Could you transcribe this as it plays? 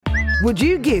Would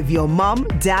you give your mum,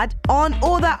 dad, aunt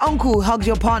or that uncle who hugs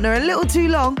your partner a little too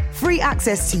long free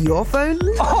access to your phone?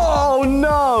 Oh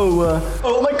no!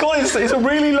 Oh my god, it's a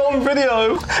really long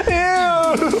video.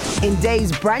 Ew! In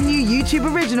Dave's brand new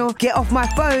YouTube original, Get Off My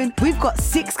Phone, we've got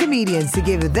 6 comedians to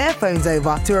give their phones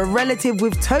over to a relative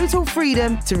with total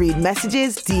freedom to read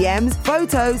messages, DMs,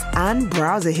 photos and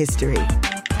browser history.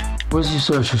 Where's your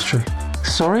search history?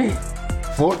 Sorry?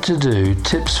 What to do,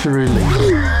 tips for relief.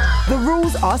 The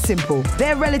rules are simple.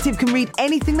 Their relative can read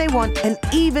anything they want and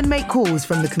even make calls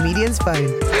from the comedian's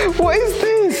phone. What is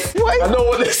this? I know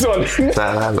what this one is.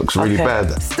 That looks really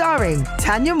bad. Starring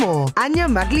Tanya Moore, Anya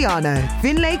Magliano,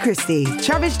 Finlay Christie,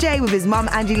 Travis J with his mum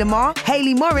Angie Lamar,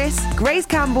 Hayley Morris, Grace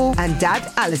Campbell and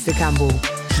dad Alistair Campbell.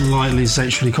 Slightly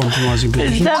sexually compromising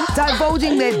people.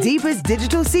 Divulging their deepest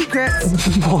digital secrets.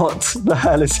 What the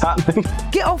hell is happening?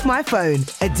 Get Off My Phone,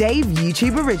 a Dave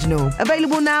YouTube original.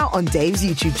 Available now on Dave's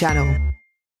YouTube channel.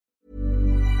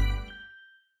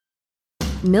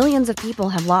 Millions of people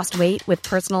have lost weight with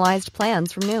personalized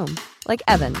plans from Noom. Like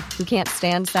Evan, who can't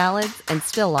stand salads and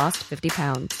still lost 50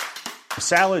 pounds.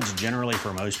 Salads generally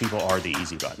for most people are the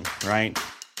easy button, right?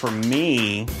 For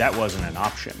me, that wasn't an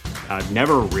option. I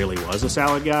never really was a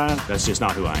salad guy. That's just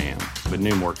not who I am. But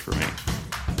Noom worked for me.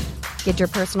 Get your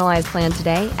personalized plan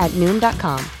today at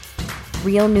Noom.com.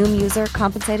 Real Noom user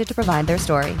compensated to provide their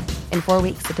story. In 4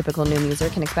 weeks, the typical Noom user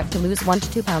can expect to lose 1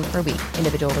 to 2 pounds per week.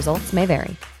 Individual results may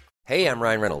vary. Hey, I'm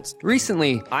Ryan Reynolds.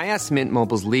 Recently, I asked Mint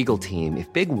Mobile's legal team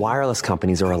if big wireless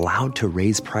companies are allowed to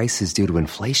raise prices due to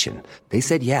inflation. They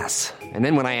said yes. And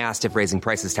then when I asked if raising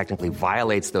prices technically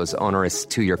violates those onerous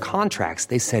 2-year contracts,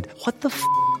 they said, "What the f***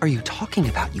 are you talking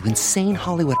about, you insane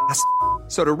Hollywood ass?"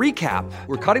 So to recap,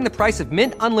 we're cutting the price of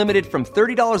Mint Unlimited from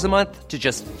 $30 a month to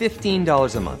just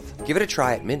 $15 a month. Give it a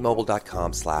try at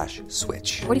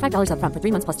mintmobile.com/switch. $45 up front for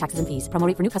 3 months plus taxes and fees. Promo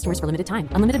rate for new customers for limited time.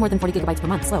 Unlimited more than 40 gigabytes per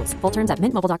month. Slows full terms at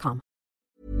mintmobile.com.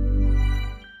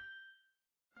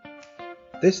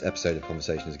 This episode of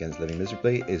Conversations Against Living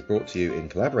Miserably is brought to you in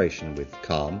collaboration with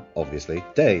Calm, obviously,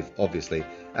 Dave, obviously,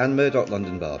 and Murdoch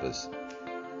London Barbers.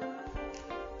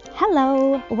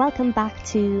 Hello, welcome back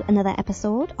to another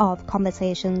episode of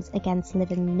Conversations Against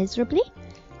Living Miserably.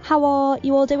 How are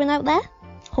you all doing out there?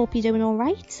 Hope you're doing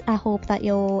alright. I hope that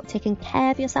you're taking care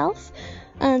of yourself.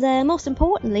 And most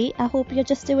importantly, I hope you're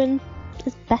just doing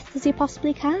as best as you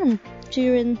possibly can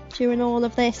during all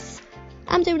of this.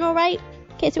 I'm doing alright,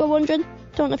 in case you were wondering.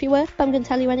 Don't know if you were, but I'm going to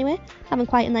tell you anyway. Having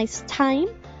quite a nice time.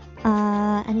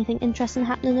 Anything interesting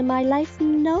happening in my life?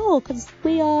 No, because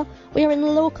we are in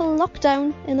local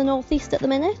lockdown in the northeast at the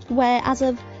minute, where as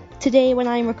of today when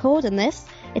I'm recording this,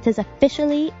 it is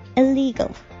officially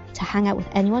illegal to hang out with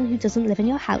anyone who doesn't live in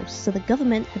your house. So the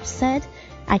government have said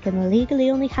I can legally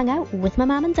only hang out with my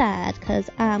mum and dad, because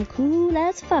I'm cool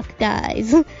as fuck,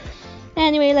 guys.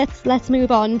 Anyway, let's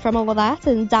move on from all of that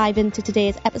and dive into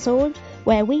today's episode,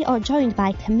 where we are joined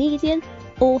by comedian,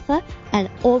 author and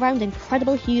all-round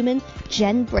incredible human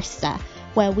Jen Brister,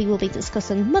 where we will be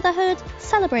discussing motherhood,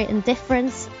 celebrating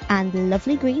difference and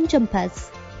lovely green jumpers.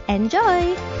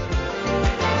 Enjoy!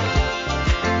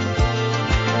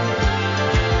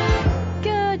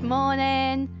 Good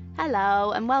morning,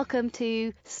 hello and welcome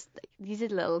to... You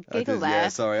did a little giggle there. Yeah,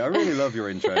 sorry. I really love your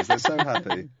intros. They're so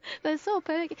happy. They're so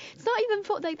perfect. It's not even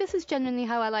like this is genuinely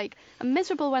how I'm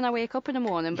miserable when I wake up in the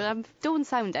morning, but I don't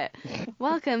sound it.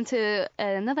 Welcome to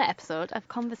another episode of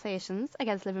Conversations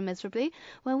Against Living Miserably,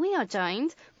 where we are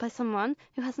joined by someone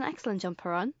who has an excellent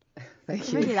jumper on.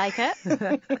 Thank you. Really like it.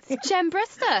 It's Jen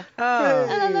Brister. Oh.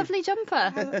 And a lovely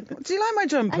jumper. Do you like my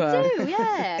jumper? I do,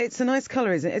 yeah. It's a nice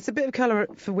colour, isn't it? It's a bit of colour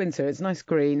for winter. It's nice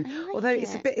green. Like although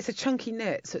it's a chunky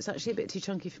knit, so it's actually a bit too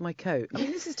chunky for my coat. I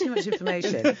mean, this is too much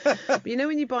information. But you know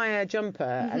when you buy a jumper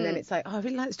and then it's like, oh, I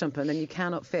really like this jumper, and then you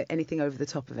cannot fit anything over the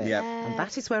top of it. Yep. And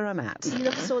that is where I'm at. You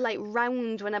look so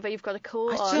round whenever you've got a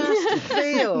coat on. I just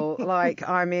feel like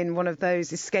I'm in one of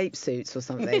those escape suits or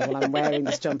something while I'm wearing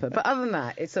this jumper. But other than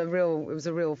that, it was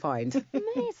a real find.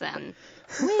 Amazing.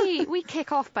 We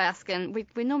kick off by asking, we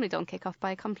normally don't kick off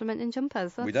by complimenting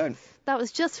jumpers. We don't. That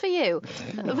was just for you.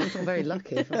 I feel very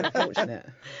lucky, very fortunate.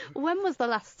 When was the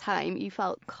last time you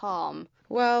felt calm?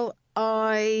 Well,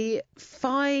 I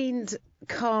find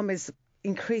calm is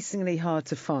increasingly hard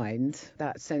to find,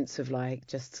 that sense of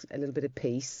just a little bit of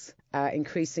peace.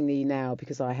 Increasingly now,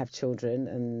 because I have children,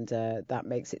 and that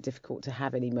makes it difficult to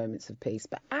have any moments of peace.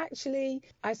 But actually,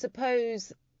 I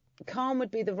suppose calm would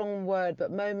be the wrong word,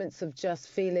 but moments of just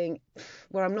feeling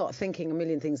where I'm not thinking a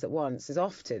million things at once is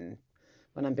often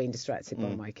when I'm being distracted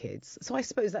by my kids. So I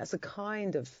suppose that's a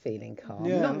kind of feeling calm.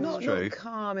 Yeah, not true. Not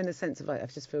calm in the sense of I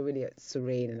just feel really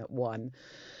serene and at one.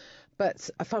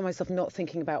 But I find myself not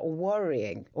thinking about or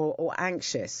worrying or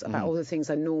anxious about all the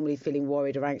things I'm normally feeling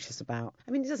worried or anxious about.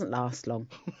 I mean, it doesn't last long.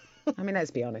 I mean,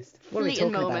 let's be honest. What Fleeting are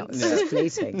we talking moments. about? It's just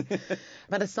fleeting.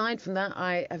 But aside from that,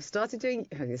 I have started doing...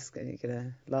 Oh, you're going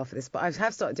to laugh at this, but I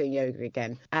have started doing yoga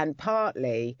again. And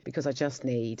partly because I just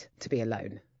need to be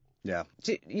alone. Yeah.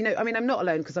 You know, I mean, I'm not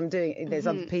alone because I'm doing... There's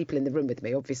other people in the room with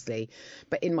me, obviously,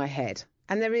 but in my head.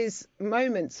 And there is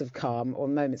moments of calm or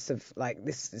moments of like,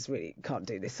 this is really, can't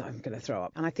do this, I'm going to throw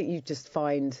up. And I think you just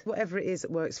find whatever it is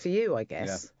that works for you, I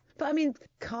guess. Yeah. But I mean,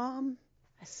 calm,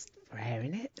 that's rare,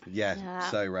 isn't it? Yeah,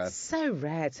 so rare. So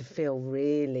rare to feel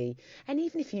really. And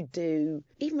even if you do,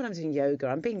 even when I'm doing yoga,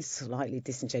 I'm being slightly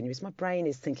disingenuous. My brain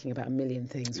is thinking about a million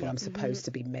things when I'm supposed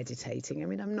to be meditating. I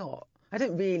mean, I'm not. I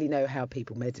don't really know how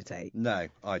people meditate. No,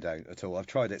 I don't at all. I've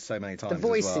tried it so many times. The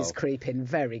voices creep in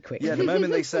very quickly. Yeah, the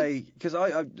moment they say, because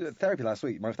I therapy last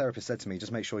week, my therapist said to me,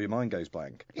 just make sure your mind goes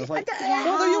blank. I was like, what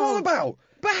are you on about?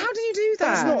 But how do you do that?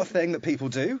 That's not a thing that people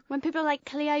do. When people are like,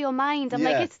 clear your mind, I'm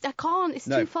like, I can't, it's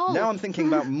too full. Now I'm thinking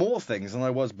about more things than I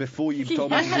was before you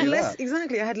told me to do that.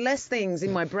 Exactly, I had less things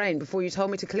in my brain before you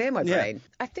told me to clear my brain.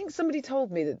 I think somebody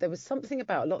told me that there was something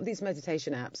about a lot of these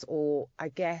meditation apps, or I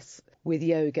guess with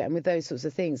yoga and with those sorts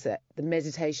of things, that the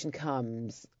meditation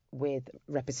comes with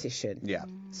repetition. Yeah.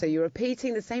 So you're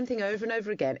repeating the same thing over and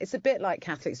over again. It's a bit like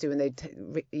Catholics do when they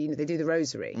they do the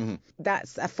rosary.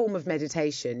 That's a form of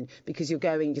meditation because you're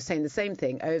saying the same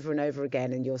thing over and over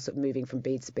again, and you're sort of moving from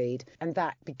bead to bead, and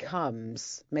that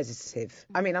becomes meditative.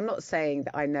 I mean, I'm not saying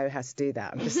that I know how to do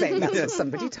that. I'm just saying that's what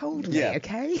somebody told me.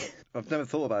 Okay. I've never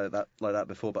thought about it like that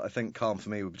before, but I think calm for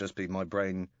me would just be my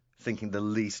brain thinking the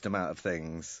least amount of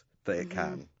things that it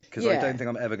can. Because I don't think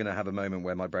I'm ever going to have a moment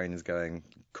where my brain is going,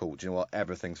 cool, do you know what,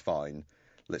 everything's fine,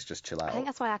 let's just chill out. I think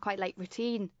that's why I quite like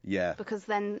routine. Yeah. Because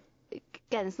then,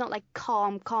 again, it's not like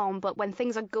calm, but when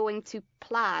things are going to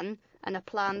plan, and a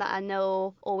plan that I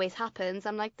know always happens,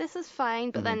 I'm like, this is fine.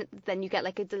 But then you get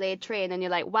like a delayed train and you're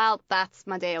like, well, that's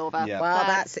my day over. Yeah. Well,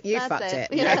 that's you fucked it.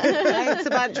 Thanks a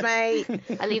bunch, mate.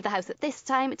 I leave the house at this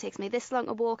time. It takes me this long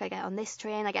to walk. I get on this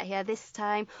train. I get here this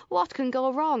time. What can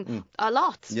go wrong? A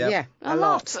lot. Yeah, a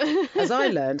lot. As I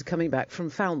learned coming back from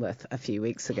Falmouth a few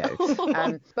weeks ago.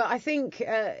 But I think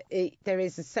there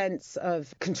is a sense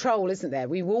of control, isn't there?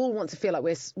 We all want to feel like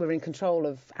we're in control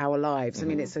of our lives. I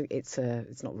mean,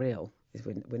 it's not real.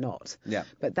 We're not. Yeah.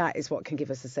 But that is what can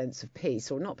give us a sense of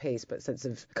peace, or not peace, but a sense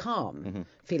of calm,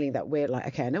 feeling that we're like,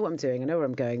 okay, I know what I'm doing, I know where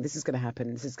I'm going, this is going to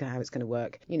happen, this is how it's going to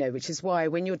work. You know, which is why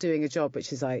when you're doing a job,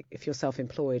 which is like if you're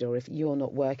self-employed or if you're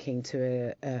not working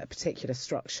to a particular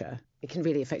structure, it can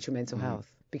really affect your mental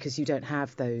health. Because you don't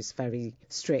have those very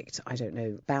strict,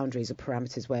 boundaries or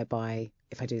parameters whereby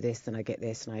if I do this, then I get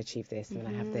this, and I achieve this, and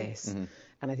then I have this.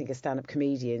 And I think as stand-up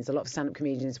comedians, a lot of stand-up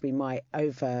comedians, we might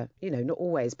not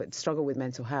always, but struggle with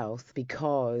mental health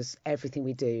because everything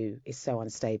we do is so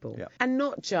unstable. Yeah. And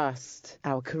not just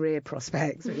our career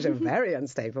prospects, which are very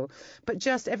unstable, but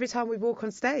just every time we walk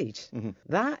on stage.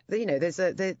 That, there's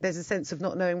a sense of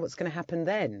not knowing what's going to happen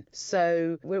then.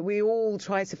 So we all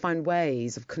try to find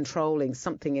ways of controlling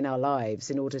something in our lives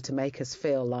in order to make us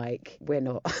feel like we're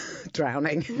not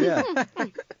drowning. Yeah.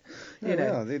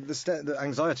 The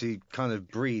anxiety kind of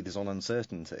breathes on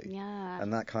uncertainty. Yeah.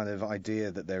 And that kind of idea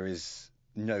that there is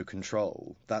no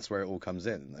control, that's where it all comes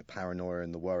in. The paranoia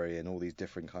and the worry and all these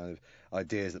different kind of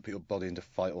ideas that put your body into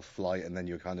fight or flight, and then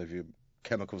your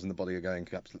chemicals in the body are going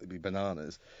absolutely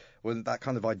bananas. When that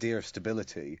kind of idea of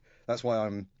stability, that's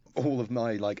why all of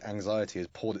my anxiety has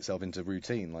poured itself into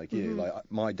routine like you. Like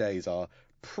my days are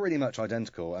pretty much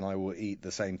identical, and I will eat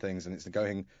the same things, and it's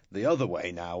going the other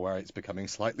way now where it's becoming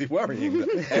slightly worrying that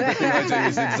everything I do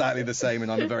is exactly the same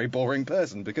and I'm a very boring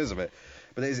person because of it.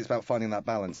 But it's about finding that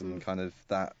balance and kind of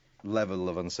that level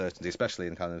of uncertainty, especially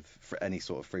in kind of for any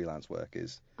sort of freelance work,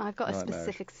 is I've got a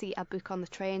specific seat I book on the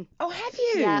train. Oh, have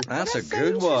you? Yeah. That's a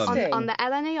good one. On the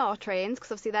LNER trains,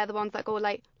 because obviously they're the ones that go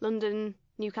like London,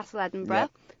 Newcastle, Edinburgh.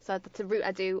 Yep. So that's a route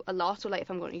I do a lot, or like if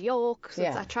I'm going to York, so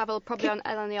I travel probably on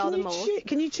LNER the most.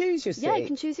 Can you choose your seat? Yeah, you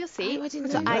can choose your seat. Oh, I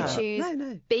didn't so know I that. choose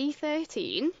No.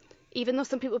 B13, even though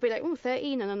some people will be like,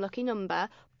 13, an unlucky number.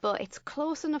 But it's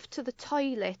close enough to the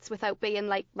toilets without being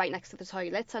like right next to the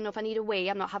toilets. I know if I need a wee,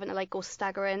 I'm not having to go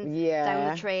staggering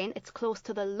down the train. It's close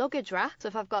to the luggage rack, so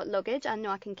if I've got luggage, I know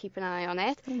I can keep an eye on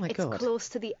it. Oh my God. It's close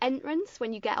to the entrance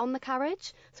when you get on the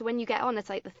carriage. So when you get on,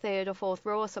 it's like the third or fourth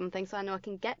row or something, so I know I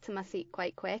can get to my seat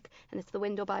quite quick, and it's the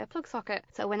window by a plug socket.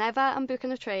 So whenever I'm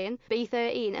booking a train,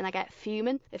 B13, and I get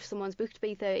fuming if someone's booked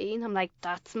B13, I'm like,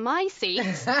 that's my seat.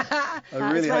 I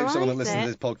really hope someone that listens to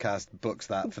this podcast books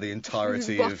that for the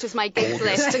entirety of scratches my gigs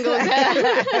list and goes,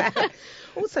 yeah.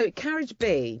 Also, carriage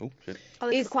B. Oh, shit. Oh,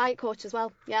 it's a quiet coach as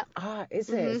well. Yeah. Ah, is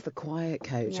it? It's the quiet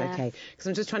coach. Yes. Okay. Because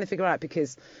I'm just trying to figure out,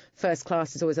 because first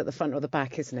class is always at the front or the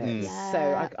back, isn't it? Yeah.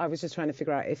 So I was just trying to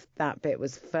figure out if that bit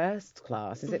was first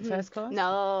class. Is it first class?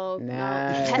 No. No.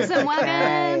 Peasant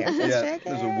wagon. Okay. Yeah, it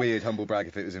was a weird humble brag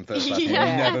if it was in first class. Yeah.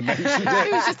 You never mentioned It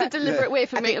it. was just a deliberate way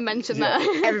for me to mention that.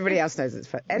 Everybody else knows it's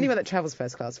first. Anyone that travels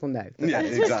first class will know. Yeah,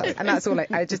 exactly. And that's all.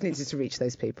 I just needed to reach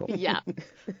those people. Yeah.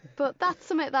 But that's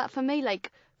something that for me, like,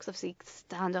 because obviously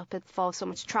stand up for so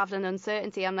much travelling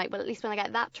uncertainty, I'm like, well, at least when I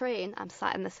get that train, I'm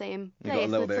sat in the same You've place. got a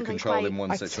little with bit of something control quite, in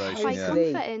one situation. quite Yeah.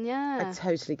 comforting, yeah. I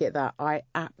totally get that. I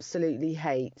absolutely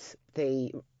hate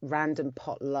the random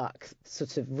potluck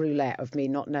sort of roulette of me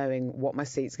not knowing what my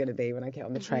seat's going to be when I get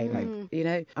on the train. Like, you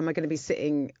know, am I going to be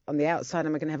sitting on the outside?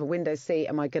 Am I going to have a window seat?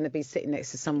 Am I going to be sitting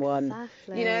next to someone?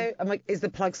 Exactly. You know, is the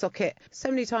plug socket... So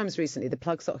many times recently, the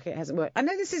plug socket hasn't worked. I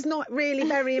know this is not really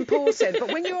very important,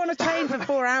 but when you're on a train for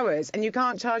 4 hours and you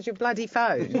can't charge your bloody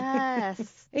phone...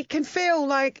 Yes. It can feel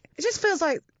like... It just feels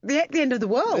like the end of the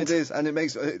world. It is, and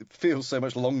it feels so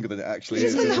much longer than it actually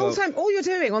Just is. the as whole well. time, all you're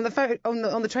doing on the phone,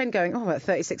 on the train, going, oh, at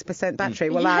 36% battery.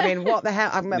 Well, I mean, what the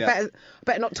hell? I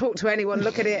better not talk to anyone.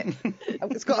 Look at it.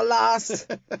 It's got to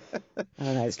last. I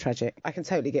don't know. It's tragic. I can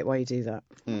totally get why you do that.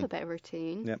 A bit of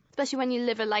routine. Yep. Especially when you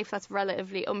live a life that's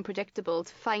relatively unpredictable,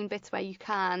 to find bits where you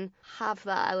can have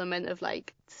that element of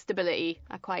like stability,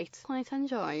 I quite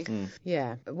enjoy.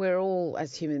 Yeah, we're all,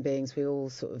 as human beings, we all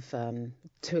sort of,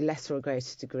 to a lesser or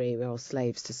greater degree, we're all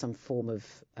slaves to some form of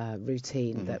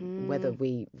routine that whether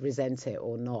we resent it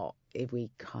or not, if we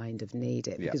kind of need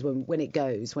it. Because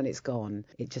when it's gone,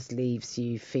 it just leaves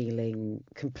you feeling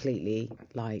completely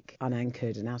like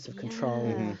unanchored and out of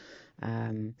control.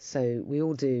 So we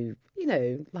all do, you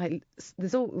know, like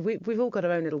we've all got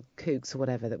our own little kooks or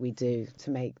whatever that we do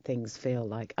to make things feel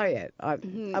like, oh yeah,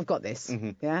 I've got this.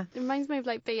 Yeah. It reminds me of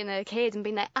like being a kid and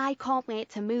being like, I can't wait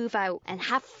to move out and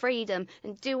have freedom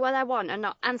and do what I want and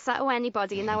not answer to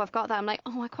anybody. And now I've got that, I'm like,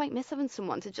 oh, I quite miss having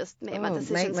someone to just make my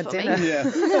decisions my for dinner. me.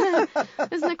 Yeah.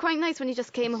 Isn't it quite nice when you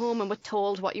just came home and were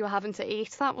told what you were having to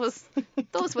eat?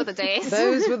 Those were the days.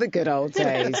 Those were the good old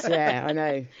days. Yeah, I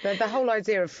know. The whole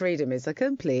idea of freedom is a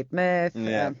complete myth.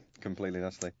 Yeah. Completely,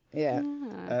 honestly. Yeah.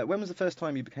 When was the first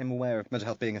time you became aware of mental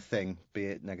health being a thing, be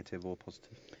it negative or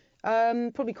positive?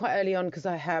 Probably quite early on, because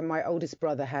my oldest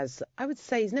brother has, I would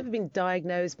say, he's never been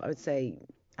diagnosed, but I would say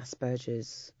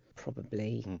Asperger's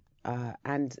probably,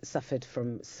 and suffered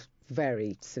from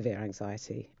very severe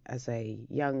anxiety as a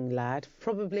young lad,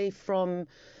 probably from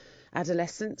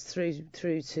adolescence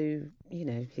through to, you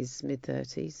know, his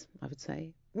mid-30s, I would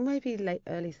say. Maybe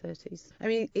early 30s. I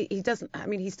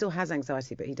mean, he still has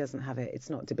anxiety, but he doesn't have it. It's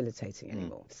not debilitating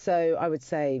anymore. So I would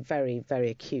say very,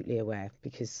 very acutely aware,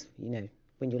 because, you know,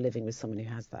 when you're living with someone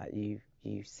who has that, you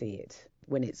see it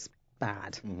when it's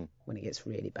bad, when it gets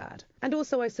really bad. And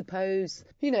also, I suppose,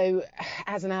 you know,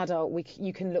 as an adult,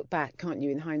 you can look back, can't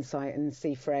you, in hindsight, and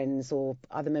see friends or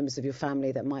other members of your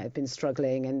family that might have been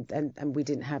struggling, and we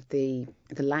didn't have the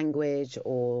language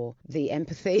or the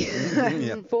empathy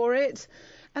for it.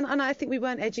 And I think we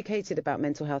weren't educated about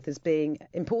mental health as being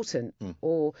important,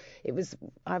 or it was,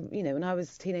 you know, when I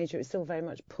was a teenager, it was still very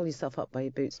much pull yourself up by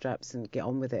your bootstraps and get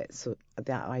on with it. So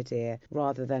that idea,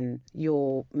 rather than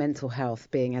your mental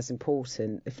health being as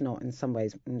important, if not in some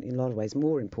ways, in a lot of ways,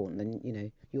 more important than, you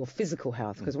know, your physical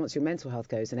health, because once your mental health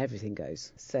goes, then everything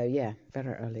goes. So yeah,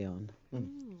 very early on.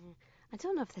 I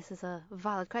don't know if this is a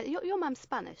valid question. Your mum's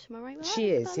Spanish, am I right with that? She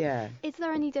is, yeah. Is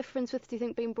there any difference with, do you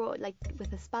think, being brought, like,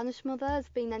 with a Spanish mother? Has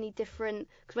been any different?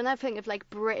 Because when I think of, like,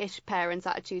 British parents'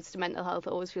 attitudes to mental health, it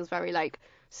always feels very, like,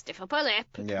 stiff upper lip.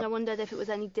 Yeah. And I wondered if it was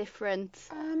any different.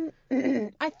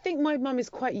 I think my mum is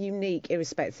quite unique,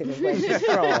 irrespective of where she's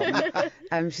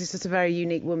from. She's just a very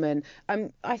unique woman.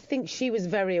 I think she was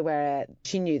very aware.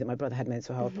 She knew that my brother had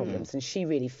mental health problems, and she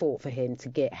really fought for him to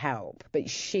get help. But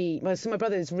so my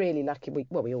brother is really lucky.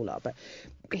 We all are, but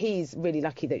he's really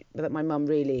lucky that my mum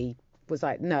really was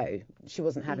like, no, she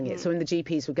wasn't having it. So when the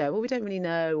GPs would go, well, we don't really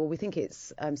know, or we think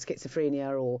it's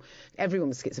schizophrenia, or everyone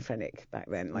was schizophrenic back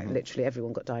then, like literally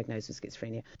everyone got diagnosed with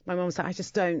schizophrenia. My mum was like, I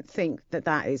just don't think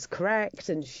that is correct.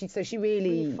 And she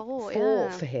really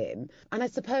fought for him. And I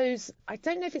suppose, I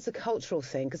don't know if it's a cultural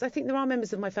thing, because I think there are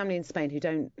members of my family in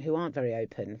Spain who aren't very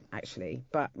open, actually.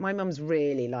 But my mum's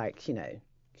really like, you know,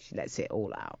 she lets it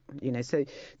all out, you know, so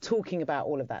talking about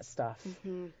all of that stuff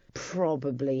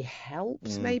probably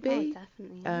helped, maybe. Oh,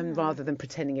 definitely. Rather than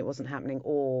pretending it wasn't happening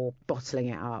or bottling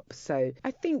it up. So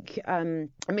I think a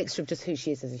mixture of just who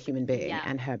she is as a human being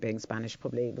and her being Spanish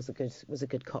probably was a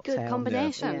good cocktail. Good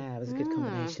combination. Yeah, it was a good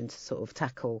combination to sort of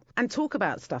tackle and talk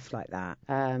about stuff like that.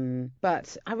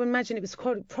 But I would imagine it was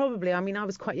probably, I mean, I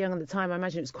was quite young at the time. I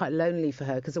imagine it was quite lonely for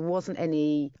her because there wasn't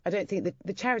any, I don't think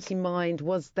the charity mind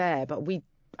was there, but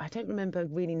I don't remember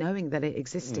really knowing that it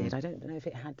existed. I don't know if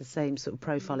it had the same sort of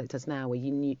profile it does now, where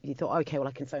you thought, okay, well,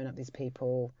 I can phone up these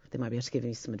people. They might be able to give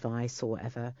me some advice or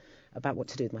whatever about what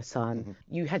to do with my son.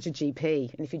 You had your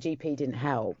GP, and if your GP didn't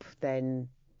help, then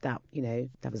that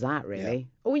was that really. Yeah.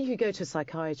 Or you could go to a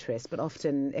psychiatrist, but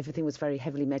often everything was very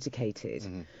heavily medicated.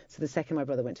 So the second my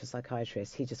brother went to a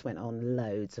psychiatrist, he just went on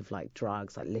loads of like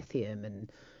drugs, like lithium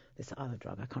and this other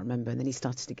drug I can't remember, and then he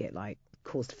started to get like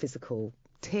caused physical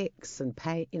tics and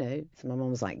pain, so my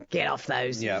mum was like, get off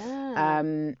those. So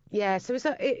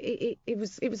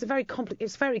it was very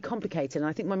complicated, and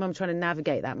I think my mum trying to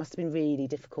navigate that must have been really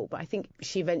difficult, but I think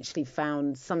she eventually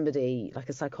found somebody like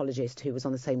a psychologist who was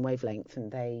on the same wavelength,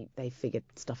 and they figured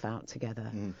stuff out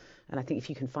together. And I think if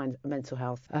you can find a mental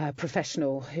health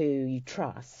professional who you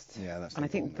trust, and I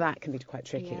think that can be quite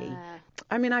tricky.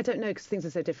 I mean, I don't know because things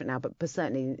are so different now, but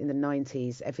certainly in the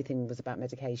 90s, everything was about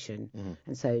medication.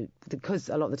 And so because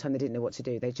a lot of the time they didn't know what to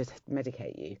do, they just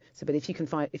medicate you. So, but if you could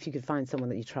find someone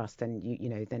that you trust, then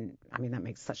then I mean, that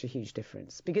makes such a huge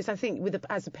difference. Because I think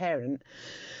as a parent,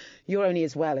 you're only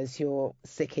as well as your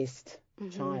sickest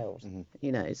child,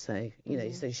 so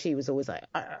she was always like,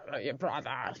 your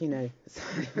brother,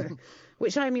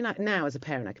 which I mean, like, now as a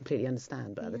parent I completely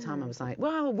understand, but at the time I was like,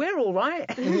 well, we're all right.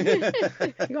 You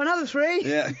got another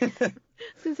 3. I was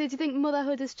gonna say, do you think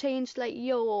motherhood has changed like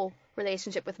your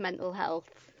relationship with mental health?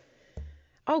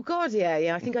 Oh God,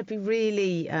 yeah. I think I'd be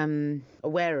really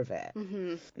aware of it.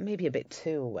 Maybe a bit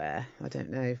too aware. I don't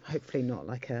know. Hopefully not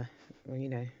like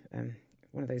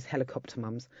one of those helicopter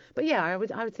mums. But yeah, I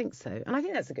would think so, and I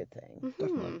think that's a good thing.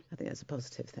 Definitely. I think that's a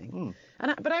positive thing.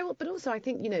 But also I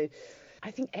think I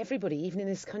think everybody, even in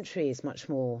this country, is much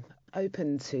more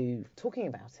open to talking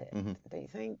about it. Don't you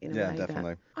think? Yeah,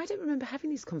 definitely. I don't remember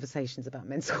having these conversations about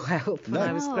mental health when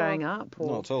I was growing up.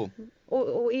 Not at all.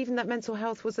 Or even that mental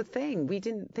health was a thing. We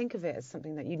didn't think of it as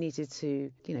something that you needed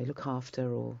to, look after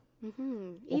or.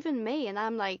 Even me, and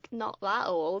I'm like not that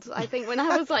old. I think when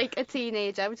I was like a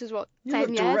teenager, which is what, you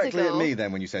 10 years ago. You looked directly at me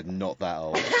then when you said not that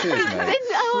old. Cheers, mate.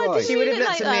 She would have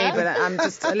looked at me, but I'm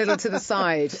just a little to the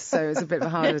side, so it's a bit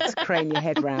harder to crane your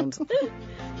head round.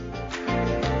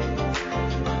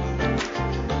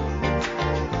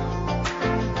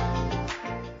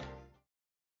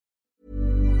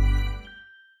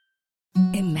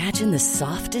 Imagine the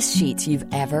softest sheets you've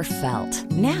ever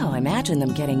felt. Now imagine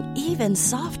them getting even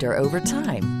softer over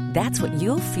time. That's what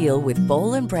you'll feel with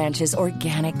Boll & Branch's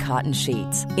organic cotton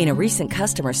sheets. In a recent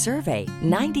customer survey,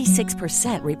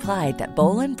 96% replied that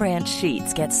Boll & Branch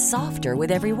sheets get softer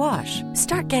with every wash.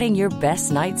 Start getting your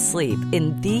best night's sleep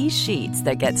in these sheets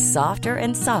that get softer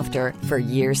and softer for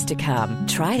years to come.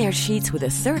 Try their sheets with a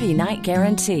 30-night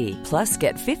guarantee. Plus,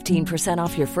 get 15%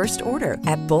 off your first order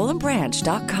at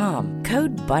bollandbranch.com.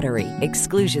 Code BUTTERY.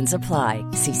 Exclusions apply.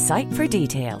 See site for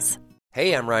details.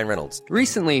 Hey, I'm Ryan Reynolds.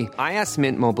 Recently, I asked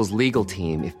Mint Mobile's legal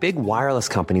team if big wireless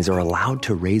companies are allowed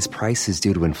to raise prices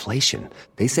due to inflation.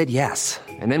 They said yes.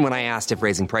 And then when I asked if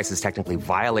raising prices technically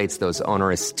violates those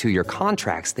onerous 2-year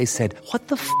contracts, they said, what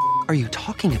the f*** are you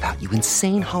talking about, you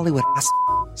insane Hollywood ass f-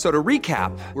 So to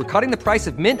recap, we're cutting the price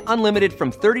of Mint Unlimited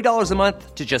from $30 a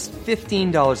month to just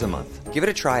 $15 a month. Give it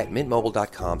a try at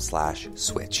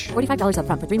mintmobile.com/switch. $45 up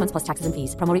front for 3 months plus taxes and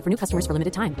fees. Promo rate for new customers for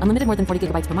limited time. Unlimited more than 40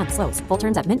 gigabytes per month. Slows full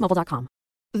terms at mintmobile.com.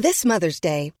 This Mother's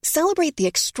Day, celebrate the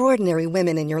extraordinary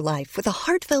women in your life with a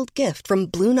heartfelt gift from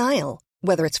Blue Nile.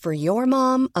 Whether it's for your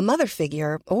mom, a mother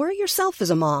figure, or yourself as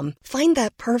a mom, find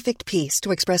that perfect piece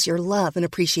to express your love and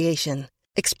appreciation.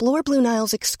 Explore Blue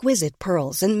Nile's exquisite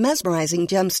pearls and mesmerizing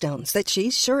gemstones that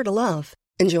she's sure to love.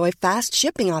 Enjoy fast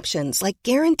shipping options like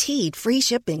guaranteed free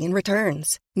shipping and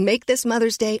returns. Make this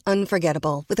Mother's Day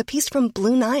unforgettable with a piece from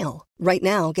Blue Nile. Right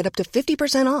now, get up to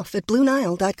 50% off at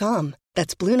BlueNile.com.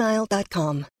 That's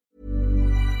BlueNile.com.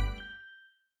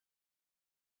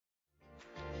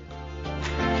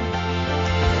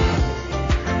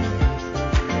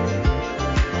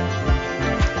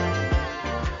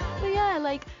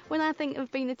 Like when I think of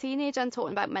being a teenager and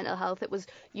talking about mental health, it was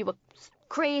you were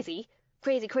crazy,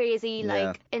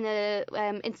 like in a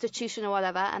institution or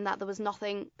whatever, and that there was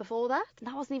nothing before that. And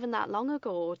that wasn't even that long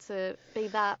ago to be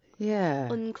that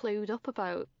unclued up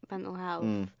about mental health.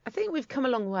 I think we've come a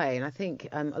long way, and I think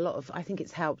I think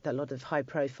it's helped that a lot of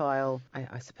high-profile,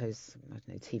 I suppose, I don't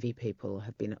know, TV people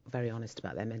have been very honest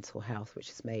about their mental health, which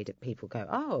has made people go,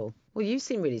 oh, well, you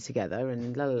seem really together,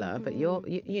 and la la la, but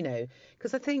you know,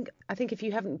 because I think if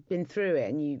you haven't been through it,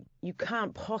 and you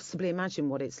can't possibly imagine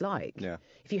what it's like. Yeah.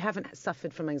 If you haven't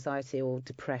suffered from anxiety or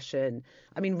depression,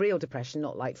 I mean, real depression,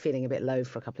 not like feeling a bit low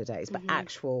for a couple of days, but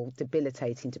actual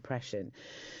debilitating depression,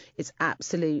 it's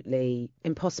absolutely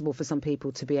impossible for some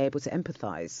people to be able to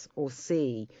empathise or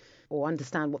see or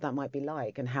understand what that might be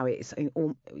like, and how it's,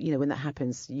 you know, when that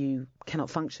happens, you cannot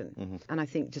function. And I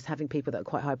think just having people that are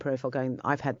quite high profile going,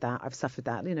 I've had that, I've suffered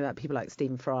that, you know, people like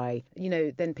Stephen Fry, you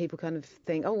know, then people kind of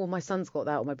think, oh, well, my son's got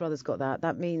that or my brother's got that.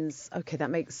 That means, okay, that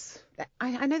makes,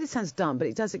 I know this sounds dumb, but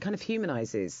it does, it kind of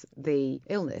humanises the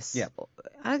illness. Yeah.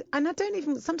 And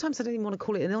sometimes I don't even want to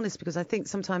call it an illness, because I think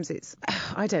sometimes it's,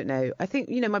 I don't know. I think,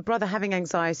 you know, my brother having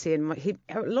anxiety, and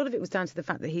a lot of it was down to the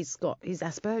fact that he's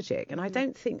Aspergic, and I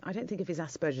don't think of his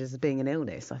Asperger's as being an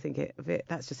illness. I think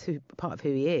that's just part of who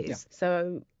he is. Yeah.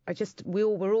 So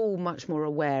we're all much more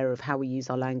aware of how we use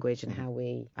our language and how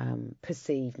we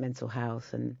perceive mental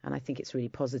health, and I think it's really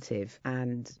positive.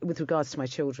 And with regards to my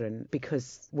children,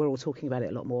 because we're all talking about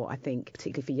it a lot more, I think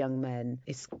particularly for young men,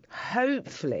 it's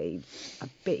hopefully a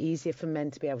bit easier for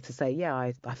men to be able to say, yeah,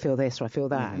 I feel this or I feel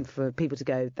that, and for people to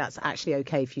go, that's actually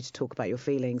okay for you to talk about your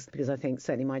feelings, because I think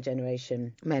certainly my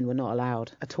generation, men were not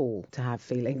allowed at all to have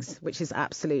feelings, which is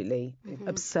absolutely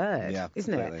absurd,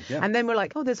 isn't it? Yeah. And then we're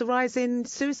like, oh, there's a rise in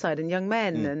suicide in young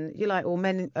men, and you're like, or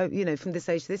men, you know, from this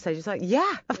age to this age, it's like,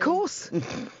 yeah, of course.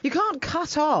 You can't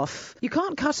cut off, you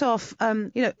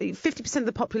know, 50% of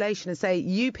the population and say,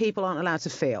 you people aren't allowed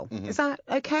to feel. Is that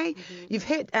okay? You've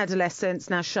hit adolescence,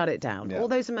 now shut it down. Yeah. All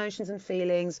those emotions and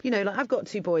feelings, you know, like I've got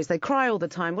 2 boys, they cry all the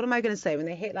time. What am I going to say when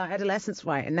they hit like adolescence?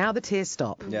 Right, and now the tears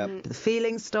stop. Yeah. The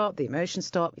feelings stop, the emotions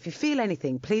stop. If you feel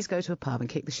anything, please go to a pub and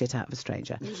kick the shit out of a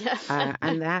stranger. Yeah.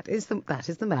 And that is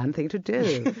the man thing to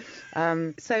do.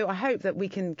 So I hope that we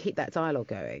can keep that dialogue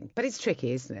going. But it's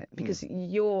tricky, isn't it? Because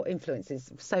your influence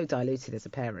is so diluted as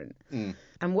a parent.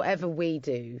 And whatever we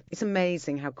do, it's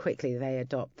amazing how quickly they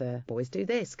adopt the boys do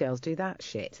this, girls do that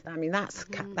shit. I mean,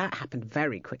 that happened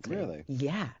very quickly. Really?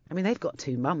 Yeah. I mean, they've got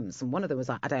 2 mums, and one of them was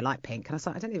like, I don't like pink. And I was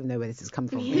like, I don't even know where this has come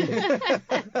from.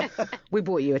 We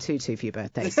bought you a tutu for your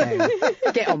birthday, so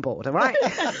get on board, all right?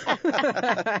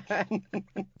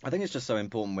 I think it's just so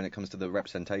important when it comes to the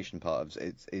representation part of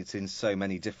it. It's in so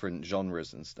many different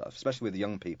genres and stuff, especially with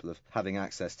young people, of having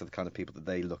access to the kind of people that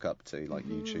they look up to, like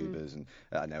YouTubers, and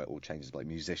I know it all changes, like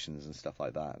musicians and stuff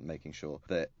like that, and making sure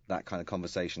that that kind of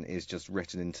conversation is just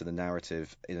written into the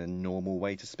narrative in a normal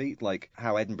way to speak, like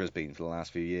how Edinburgh's been for the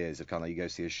last few years, of kind of you go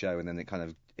see a show and then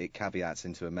it caveats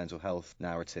into a mental health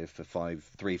narrative for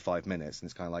 5 minutes, and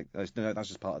it's kind of like, no, that's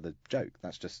just part of the joke.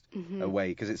 That's just a way,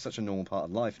 because it's such a normal part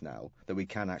of life now that we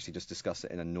can actually just discuss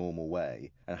it in a normal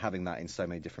way, and having that in so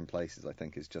many different places, I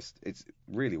think it's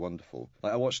really wonderful.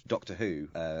 Like I watched Doctor Who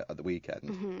at the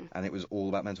weekend, and it was all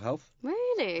about mental health.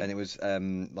 Really? And it was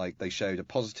like they showed a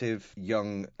positive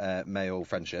young male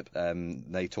friendship.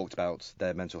 They talked about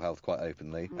their mental health quite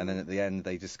openly, and then at the end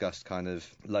they discussed kind of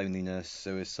loneliness,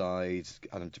 suicide,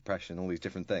 kind of depression, all these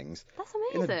different things. That's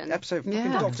amazing. In an episode of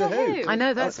fucking Doctor Who. I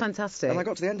know, that's fantastic. And I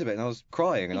got to the end of it and I was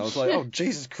crying, and I was like, oh,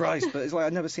 Jesus Christ. But it's like,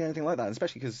 I've never seen anything like that, and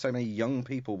especially because so many young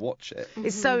people watch it.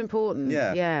 It's so important.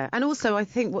 Yeah. And also, I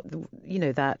think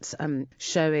that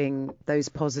showing those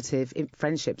positive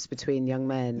friendships between young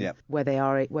men, where they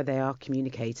are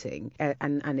communicating,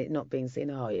 and it not being seen,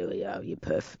 oh, you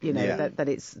perf, you know, that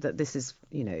this is,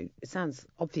 you know, it sounds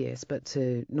obvious, but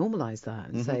to normalise that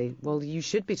and say, well, you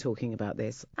should be talking about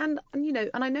this. And you know,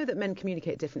 and I know that men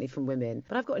communicate differently from women,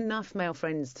 but I've got enough male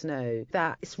friends to know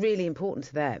that it's really important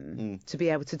to them to be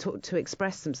able to talk, to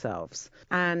express themselves.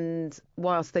 And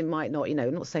whilst they might not, you know,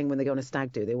 not saying when they go on a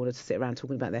stag do they want to sit around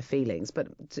talking about their feelings, but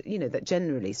you know, that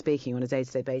generally speaking on a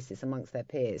day-to-day basis amongst their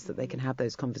peers, that they can have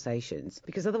those conversations,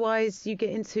 because otherwise you get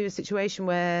into a situation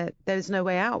where there's no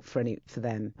way out for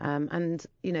them. And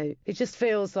you know, it just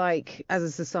feels like as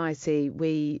a society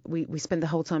we spend the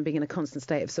whole time being in a constant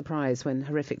state of surprise when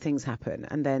horrific things happen,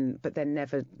 but then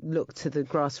never look to the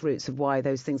grassroots of why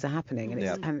those things are happening, and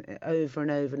it's and over and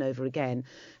over and over again.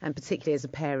 And particularly as a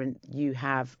parent, you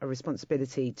have a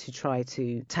responsibility to try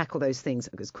to tackle those things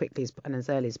as quickly and as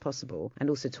early as possible, and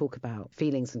also talk about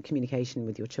feelings and communication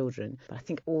with your children. But I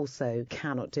think also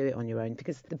cannot do it on your own,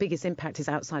 because the biggest impact is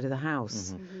outside of the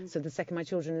house. So the second my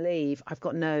children leave, I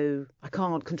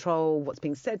can't control what's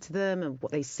being said to them and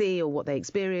what they see or what they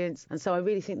experience. And so I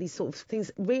really think these sort of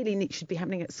things really should be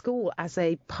happening at school as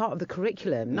a part of the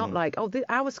curriculum, not like,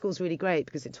 our school's really great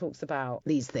because it talks about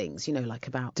these things, you know, like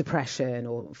about depression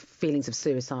or feelings of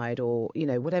suicide or, you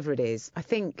know, whatever it is. I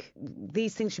think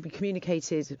these things should be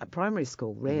communicated at primary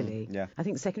school, really. Yeah. I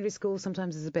think secondary school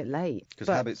sometimes is a bit late. Because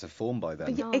habits are formed by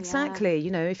then. Exactly.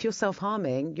 You know, if you're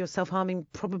self-harming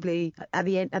probably at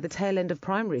the tail end of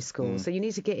primary school. So you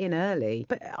need to get in early.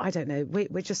 But I don't know.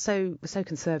 We're just so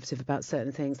conservative about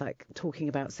certain things, like talking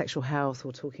about sexual health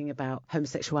or talking about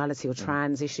homosexuality or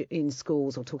trans issue in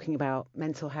schools or talking about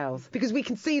mental health, because we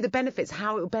can see the benefits,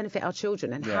 how it will benefit our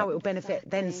children and how it will benefit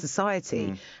then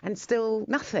society, and still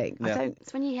nothing.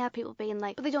 It's when you hear people being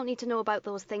like, but they don't need to know about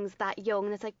those things that young,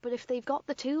 and it's like, but if they've got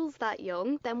the tools that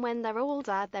young, then when they're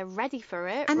older, they're ready for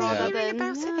it. And they're hearing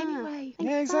about it anyway.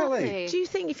 Yeah, exactly. Do you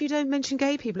think if you don't mention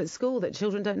gay people at school that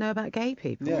children don't know about gay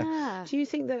people? Yeah. Do you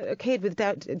think that a kid with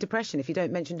depression, if you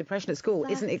don't mention depression at school,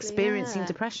 isn't experiencing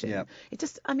depression? Yeah. It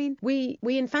just, I mean, we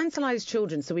infantilise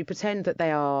children, so we pretend that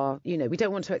they are, you know, we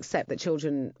don't want to accept that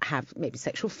children have maybe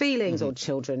sexual feelings or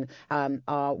children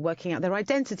are working out their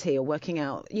identity or working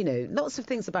out, you know, lots of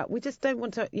things about, we just don't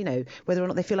want to, you know, whether or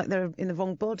not they feel like they're in the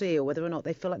wrong body or whether or not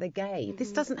they feel like they're gay.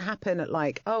 This doesn't happen at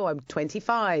like, oh, I'm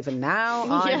 25 and now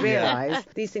I realise.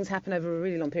 These things happen over a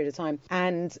really long period of time.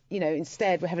 And, you know,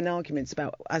 instead we're having arguments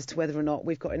about as to whether or not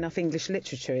we've got enough English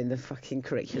literature in the fucking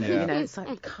curriculum. You know, it's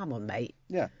like, come on, mate.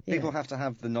 Yeah, people have to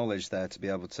have the knowledge there to be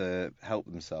able to help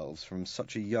themselves from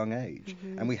such a young age.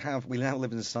 And we now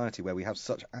live in a society where we have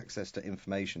such access to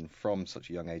information from such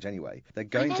a young age anyway. They're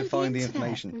going to find the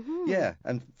information. Yeah,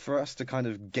 and for us to kind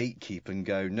of gatekeep and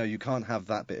go, no, you can't have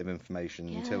that bit of information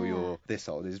until you're this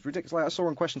old is ridiculous. Like I saw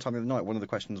on Question Time the other night, one of the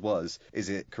questions was, is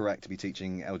it correct to be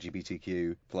teaching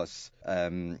LGBTQ plus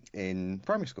in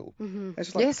primary school? It's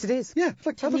just like, yes, it is. Yeah,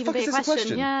 like, how the fuck is this a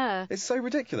question? Yeah. It's so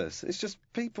ridiculous. It's just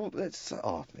people,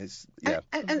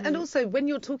 And also when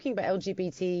you're talking about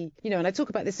LGBT, you know, and I talk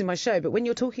about this in my show, but when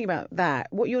you're talking about that,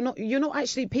 what you're not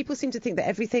actually, people seem to think that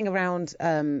everything around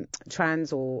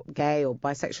trans or gay or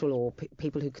bisexual or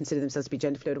people who consider themselves to be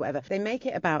gender fluid or whatever, they make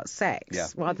it about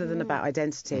sex rather than about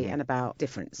identity and about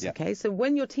difference. Okay, so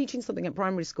when you're teaching something at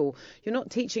primary school, you're not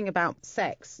teaching about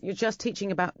sex, you're just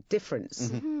teaching about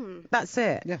difference. That's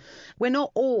it. Yeah. We're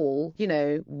not all, you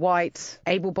know, white,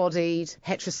 able-bodied,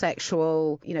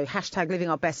 heterosexual, you know, hashtag living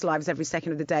our best lives every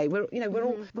second of the day. We're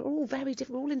all very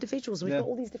different. We're all individuals. We've got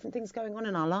all these different things going on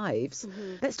in our lives.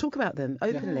 Let's talk about them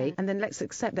openly, and then let's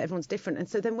accept that everyone's different. And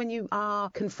so then when you are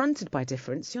confronted by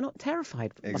difference, you're not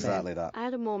terrified of it. Exactly that. I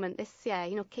had a moment this year,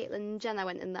 you know, Caitlyn Jenner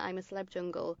went in the I'm a Celeb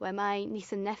jungle, where my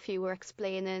niece and nephew were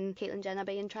explaining Caitlyn Jenner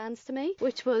being trans to me,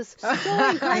 which was so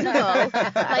incredible.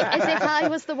 Like, as if I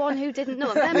was the one who didn't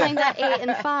know. Never mind, they're 8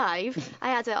 and 5. I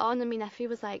had it on, and my nephew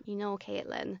was like, you know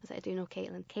Caitlyn? I was like, I do know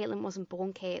Caitlyn. Caitlyn wasn't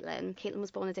born Caitlyn. Caitlyn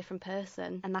was born a different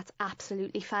person, and that's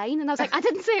absolutely fine. And I was like, I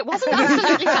didn't say it wasn't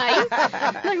absolutely fine.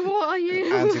 Like, what are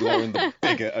you? Auntie Lauren, the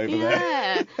bigot over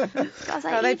there. I was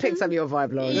like, they picked up your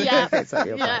vibe, Lauren. Yeah. They picked up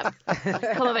your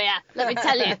vibe. Come over here. Let me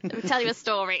tell you a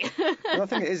story. Well, I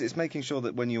think it is. It's making sure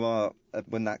that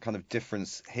when that kind of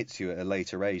difference hits you at a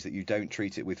later age, that you don't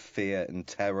treat it with fear and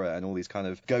terror and all these kind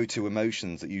of go-to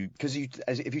emotions because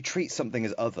if you treat something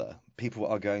as other, people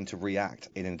are going to react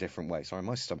in a different way. Sorry,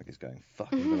 my stomach is going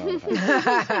fucking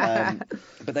banana.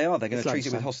 But they're going to treat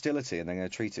it with hostility, and they're going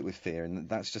to treat it with fear, and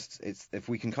that's just, if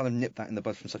we can kind of nip that in the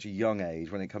bud from such a young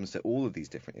age when it comes to all of these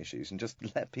different issues, and just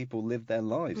let people live their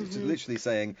lives. It's just literally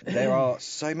saying there are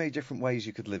so many different ways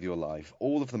you could live your life.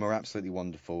 All of them are absolutely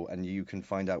wonderful, and you can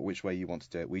find out which way you want to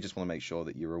do it. We just want to make sure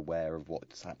that you're aware of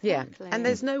what's happening. Yeah, and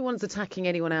there's no one's attacking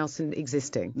anyone else in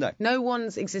existing. No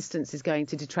one's existence is going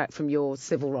to detract from your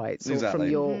civil rights or from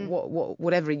your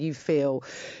whatever you feel.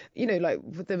 You know, like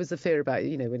there was a fear about,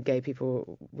 you know, when gay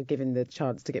people were given the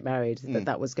chance to get married,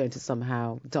 that was going to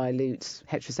somehow dilute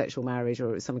heterosexual marriage, or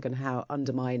it was somehow going to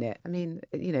undermine it. I mean,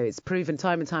 you know, it's proven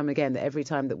time and time again that every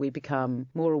time that we become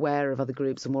more aware of other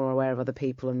groups and more aware of other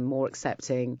people and more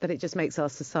accepting, that it just makes our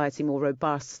society more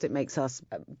robust. It makes us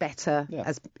better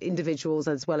as individuals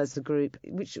as well as the group,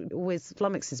 which always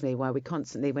flummoxes me, why we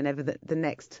constantly, whenever the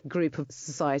next group of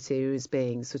society who is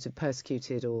being sort of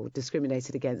persecuted or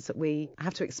discriminated against, that we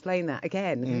have to explain that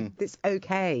again. It's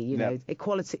okay, you know,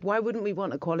 equality. Why wouldn't we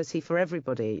want equality for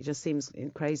everybody? It just seems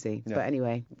crazy. But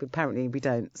anyway, apparently we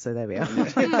don't, so there we are.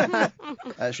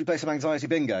 Should we play some anxiety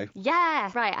bingo? Yeah,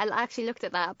 right. I actually looked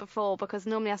at that before, because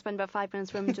normally I spend about 5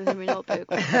 minutes rummaging through my notebook.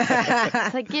 So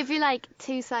I give you like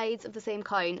 2 sides sides of the same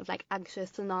coin of like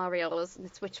anxious scenarios. And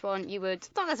it's which one you would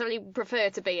not necessarily prefer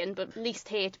to be in, but least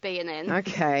hate being in.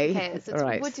 Okay. So it's,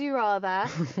 right. Would you rather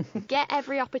get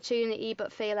every opportunity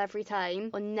but fail every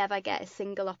time, or never get a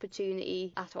single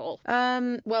opportunity at all?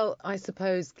 Well, I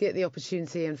suppose get the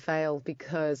opportunity and fail,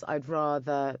 because I'd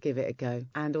rather give it a go.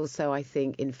 And also, I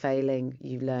think in failing,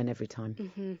 you learn every time.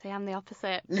 See, I'm the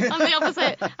opposite.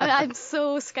 I'm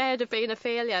so scared of being a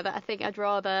failure that I think I'd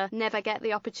rather never get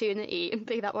the opportunity and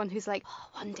be that one who's like, oh,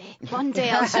 one day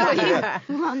I'll show you.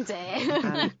 One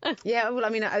day. Yeah, well, I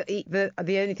mean, the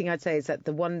only thing I'd say is that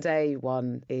the one day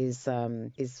one is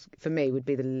for me would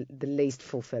be the least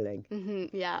fulfilling.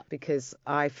 Yeah. Because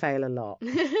I fail a lot.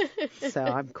 So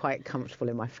I'm quite comfortable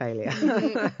in my failure.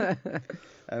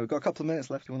 We've got a couple of minutes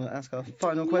left. You want to ask our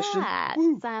final question? Yes.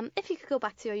 If you could go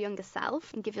back to your younger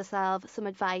self and give yourself some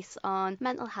advice on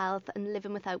mental health and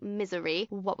living without misery,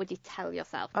 what would you tell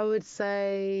yourself? I would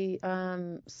say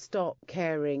stop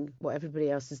caring what everybody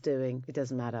else is doing. It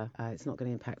doesn't matter. It's not going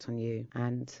to impact on you.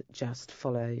 And just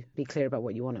be clear about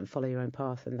what you want and follow your own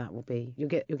path. And that will be, you'll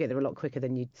get there a lot quicker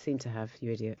than you seem to have,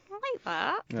 you idiot.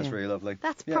 That. That's really lovely.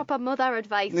 That's proper mother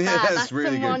advice. Yeah, that's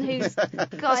really someone good. who's got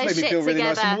That's his made me shit feel really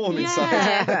together. nice and warm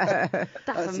inside.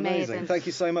 That's amazing. Thank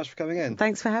you so much for coming in.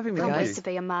 Thanks for having me, I guys. used to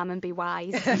be a mum and be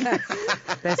wise.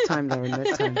 Best time, Lauren,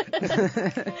 best time.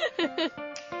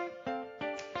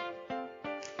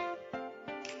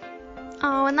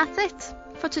 Oh, and that's it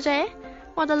for today.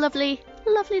 What a lovely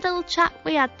little chat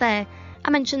we had there.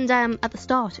 I mentioned at the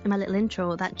start in my little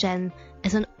intro that Jen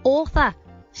is an author.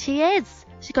 She is.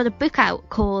 She's got a book out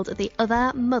called The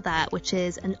Other Mother, which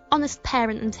is an honest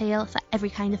parenting tale for every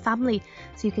kind of family.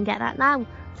 So you can get that now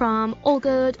from all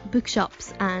good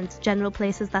bookshops and general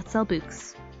places that sell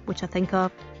books, which I think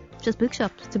are just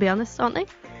bookshops, to be honest, aren't they?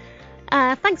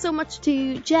 Thanks so much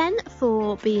to Jen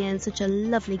for being such a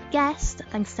lovely guest.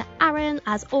 Thanks to Aaron,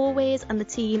 as always, and the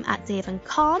team at Dave &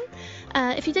 Calm.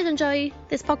 If you did enjoy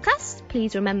this podcast,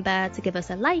 please remember to give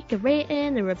us a like, a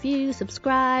rating, a review,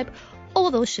 subscribe, all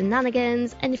those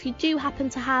shenanigans. And if you do happen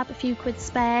to have a few quid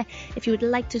spare, if you would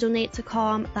like to donate to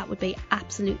Calm, that would be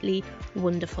absolutely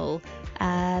wonderful.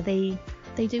 They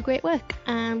do great work,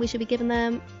 and we should be giving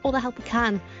them all the help we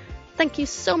can. Thank you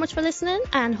so much for listening,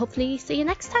 and hopefully see you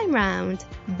next time round.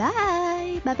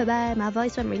 Bye. Bye bye bye. My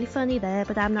voice went really funny there,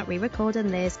 but I'm not re-recording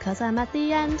this because I'm at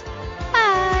the end.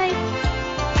 Bye.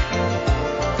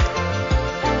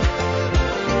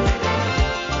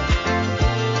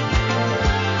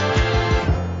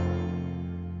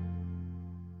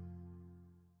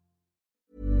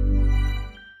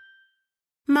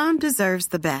 Mom deserves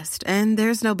the best, and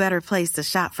there's no better place to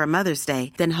shop for Mother's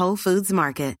Day than Whole Foods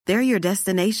Market. They're your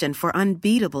destination for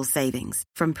unbeatable savings,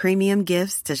 from premium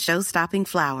gifts to show-stopping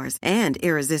flowers and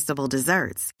irresistible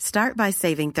desserts. Start by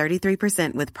saving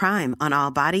 33% with Prime on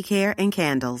all body care and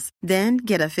candles. Then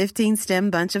get a 15-stem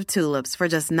bunch of tulips for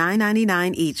just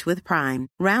 $9.99 each with Prime.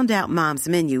 Round out Mom's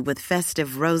menu with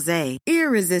festive rosé,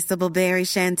 irresistible berry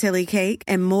chantilly cake,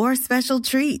 and more special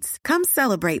treats. Come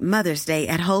celebrate Mother's Day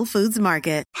at Whole Foods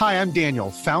Market. Hi, I'm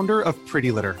Daniel, founder of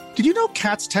Pretty Litter. Did you know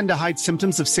cats tend to hide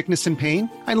symptoms of sickness and pain?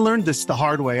 I learned this the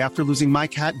hard way after losing my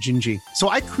cat, Gingy. So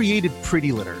I created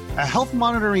Pretty Litter, a health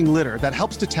monitoring litter that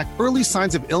helps detect early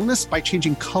signs of illness by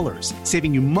changing colors,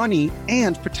 saving you money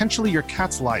and potentially your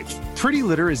cat's life. Pretty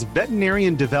Litter is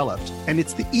veterinarian developed, and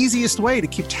it's the easiest way to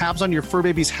keep tabs on your fur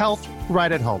baby's health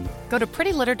right at home. Go to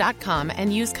prettylitter.com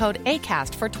and use code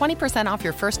ACAST for 20% off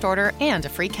your first order and a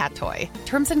free cat toy.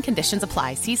 Terms and conditions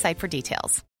apply. See site for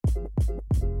details.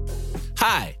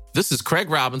 Hi, this is Craig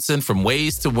Robinson from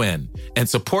Ways to Win, and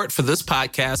support for this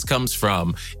podcast comes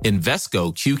from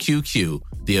Invesco QQQ,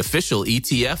 the official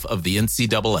ETF of the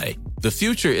NCAA. The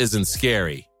future isn't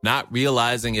scary. Not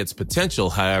realizing its potential,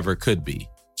 however, could be.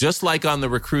 Just like on the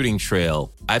recruiting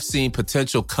trail, I've seen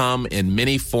potential come in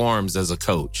many forms as a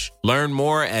coach. Learn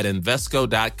more at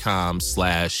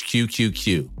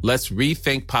Invesco.com/QQQ. Let's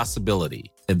rethink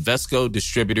possibility. Invesco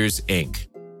Distributors, Inc.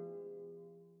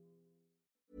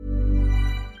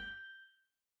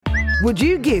 Would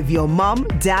you give your mum,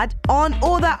 dad, aunt,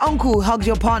 or that uncle who hugs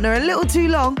your partner a little too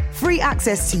long free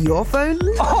access to your phone?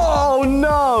 Oh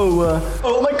no!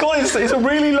 Oh my god, it's a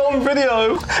really long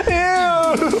video.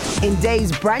 Ew! In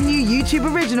Dave's brand new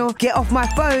YouTube original, Get Off My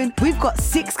Phone, we've got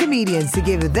 6 comedians to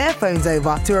give their phones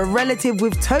over to a relative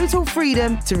with total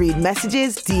freedom to read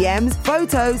messages, DMs,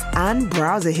 photos, and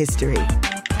browser history.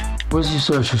 Where's your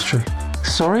search history?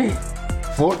 Sorry?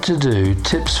 What to do,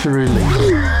 tips for relief.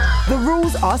 The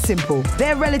rules are simple.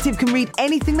 Their relative can read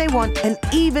anything they want and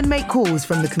even make calls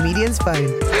from the comedian's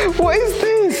phone. What is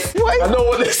this? I know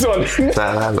what this one is.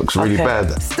 That looks really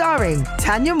bad. Starring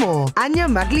Tanya Moore, Anya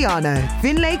Magliano,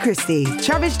 Finlay Christie,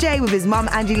 Travis J with his mum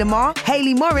Angie Lamar,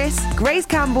 Hayley Morris, Grace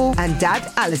Campbell, and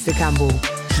Dad Alistair Campbell.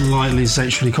 Slightly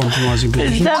sexually compromising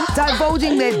people.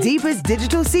 Divulging their deepest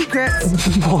digital secrets.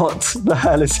 What the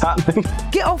hell is happening?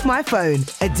 Get Off My Phone,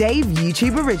 a Dave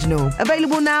YouTube original.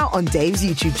 Available now on Dave's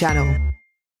YouTube channel.